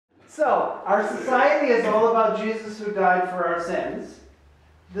So, our society is all about Jesus who died for our sins.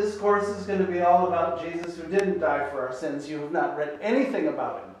 This course is going to be all about Jesus who didn't die for our sins. You have not read anything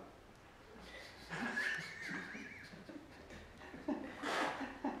about him.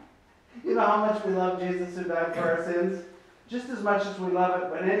 You know how much we love Jesus who died for our sins? Just as much as we love it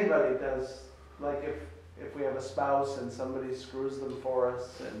when anybody does. Like if we have a spouse and somebody screws them for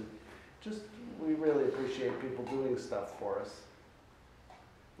us, and just we really appreciate people doing stuff for us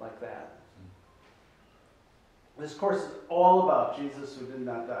like that. This course is all about Jesus who did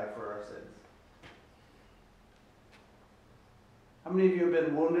not die for our sins. How many of you have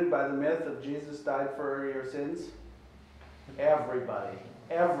been wounded by the myth of Jesus died for your sins? Everybody.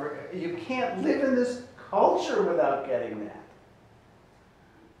 You can't live in this culture without getting that.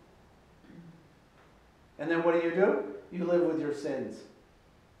 And then what do? You live with your sins.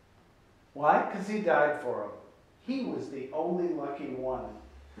 Why? Because he died for them. He was the only lucky one.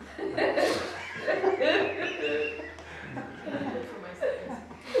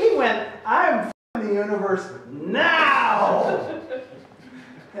 He went, I'm f***ing the universe now!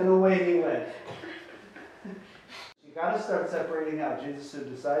 And away he went. You got to start separating out Jesus who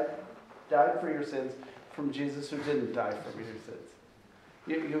died for your sins from Jesus who didn't die for your sins.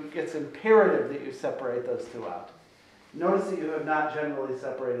 It's imperative that you separate those two out. Notice that you have not generally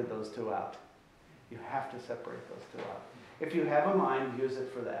separated those two out. You have to separate those two out. If you have a mind, use it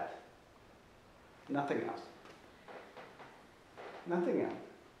for that. Nothing else. Nothing else.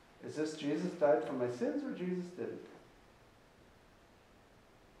 Is this Jesus died for my sins or Jesus didn't?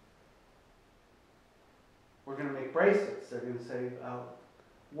 We're going to make bracelets. They're going to say,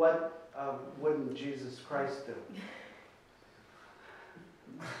 what wouldn't Jesus Christ do?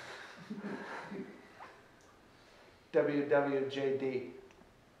 WWJD.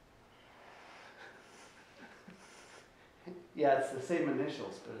 Yeah, it's the same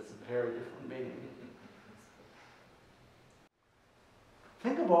initials, but it's a very different meaning.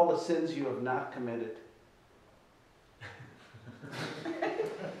 Think of all the sins you have not committed.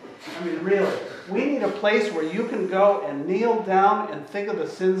 I mean, really, we need a place where you can go and kneel down and think of the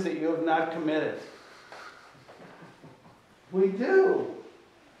sins that you have not committed. We do.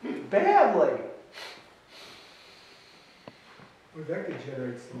 Badly. Well, that could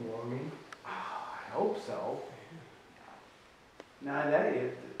generate some longing. Oh, I hope so. Now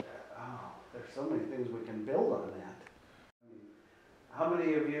there's so many things we can build on that. How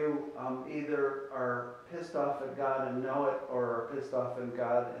many of you either are pissed off at God and know it, or are pissed off at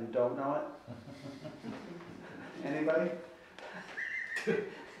God and don't know it? Anybody?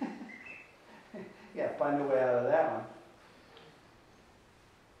 Yeah, find a way out of that one.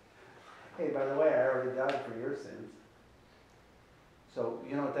 Hey, by the way, I already died for your sins. So,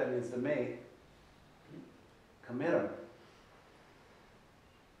 you know what that means to me? Commit them.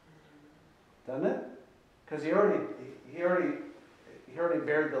 Doesn't it? Because he already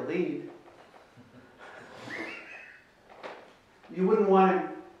bared the lead. You wouldn't want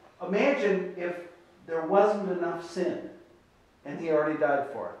him. Imagine if there wasn't enough sin and he already died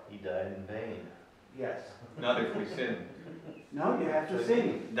for it. He died in vain. Yes. Not if we sin. No, you have to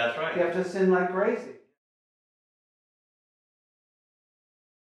sin. That's right. You have to sin like crazy.